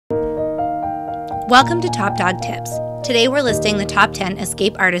Welcome to Top Dog Tips. Today we're listing the top 10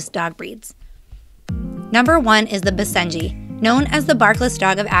 escape artist dog breeds. Number 1 is the Basenji. Known as the barkless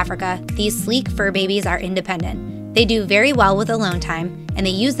dog of Africa, these sleek fur babies are independent. They do very well with alone time, and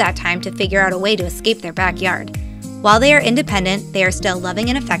they use that time to figure out a way to escape their backyard. While they are independent, they are still loving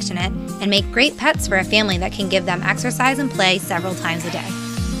and affectionate, and make great pets for a family that can give them exercise and play several times a day.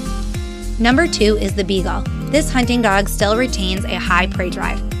 Number 2 is the Beagle. This hunting dog still retains a high prey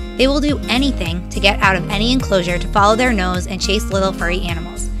drive. They will do anything to get out of any enclosure to follow their nose and chase little furry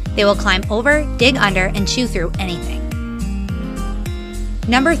animals. They will climb over, dig under, and chew through anything.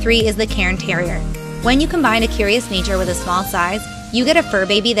 Number 3 is the Cairn Terrier. When you combine a curious nature with a small size, you get a fur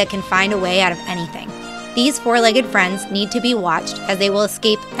baby that can find a way out of anything. These four-legged friends need to be watched as they will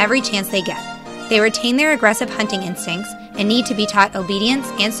escape every chance they get. They retain their aggressive hunting instincts and need to be taught obedience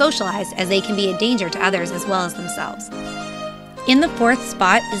and socialized, as they can be a danger to others as well as themselves. In the 4th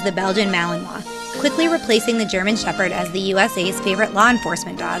spot is the Belgian Malinois. Quickly replacing the German Shepherd as the USA's favorite law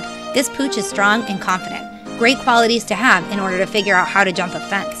enforcement dog, this pooch is strong and confident, great qualities to have in order to figure out how to jump a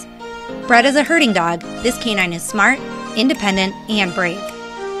fence. Bred as a herding dog, this canine is smart, independent, and brave.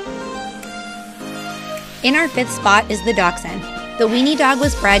 In our 5th spot is the Dachshund. The weenie dog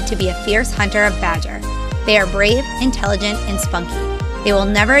was bred to be a fierce hunter of badger. They are brave, intelligent, and spunky. They will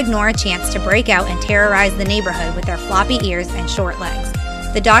never ignore a chance to break out and terrorize the neighborhood with their floppy ears and short legs.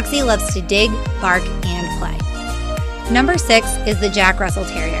 The Dachshund loves to dig, bark, and play. Number 6 is the Jack Russell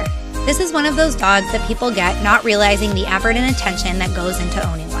Terrier. This is one of those dogs that people get not realizing the effort and attention that goes into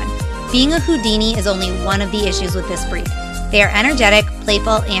owning one. Being a Houdini is only one of the issues with this breed. They are energetic,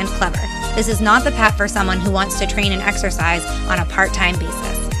 playful, and clever. This is not the pet for someone who wants to train and exercise on a part-time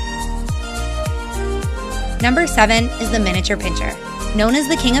basis. Number 7 is the Miniature Pinscher. Known as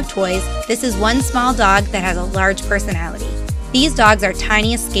the king of toys, this is one small dog that has a large personality. These dogs are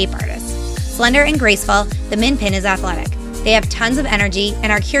tiny escape artists. Slender and graceful, the Min Pin is athletic. They have tons of energy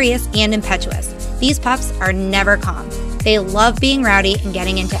and are curious and impetuous. These pups are never calm. They love being rowdy and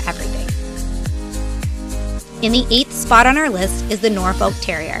getting into everything. In the 8th spot on our list is the Norfolk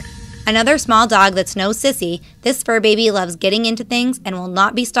Terrier. Another small dog that's no sissy, this fur baby loves getting into things and will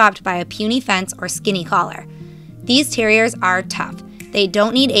not be stopped by a puny fence or skinny collar. These terriers are tough. They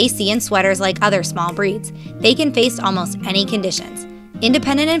don't need AC and sweaters like other small breeds. They can face almost any conditions.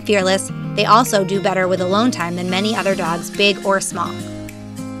 Independent and fearless, they also do better with alone time than many other dogs, big or small.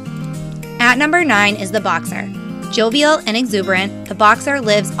 At number 9 is the Boxer. Jovial and exuberant, the Boxer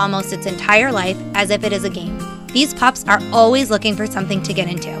lives almost its entire life as if it is a game. These pups are always looking for something to get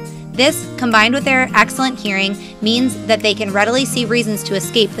into. This, combined with their excellent hearing, means that they can readily see reasons to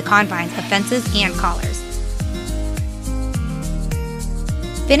escape the confines of fences and collars.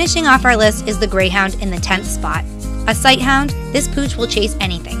 Finishing off our list is the Greyhound in the 10th spot. A sighthound, this pooch will chase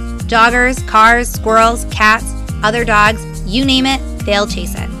anything. Joggers, cars, squirrels, cats, other dogs, you name it, they'll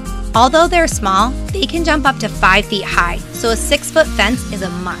chase it. Although they're small, they can jump up to 5 feet high, so a 6-foot fence is a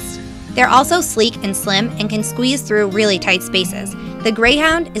must. They're also sleek and slim and can squeeze through really tight spaces. The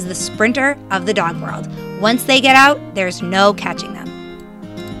Greyhound is the sprinter of the dog world. Once they get out, there's no catching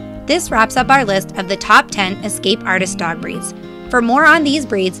them. This wraps up our list of the top 10 escape artist dog breeds. For more on these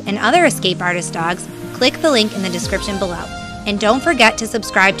breeds and other escape artist dogs, click the link in the description below. And don't forget to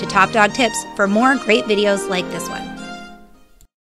subscribe to Top Dog Tips for more great videos like this one.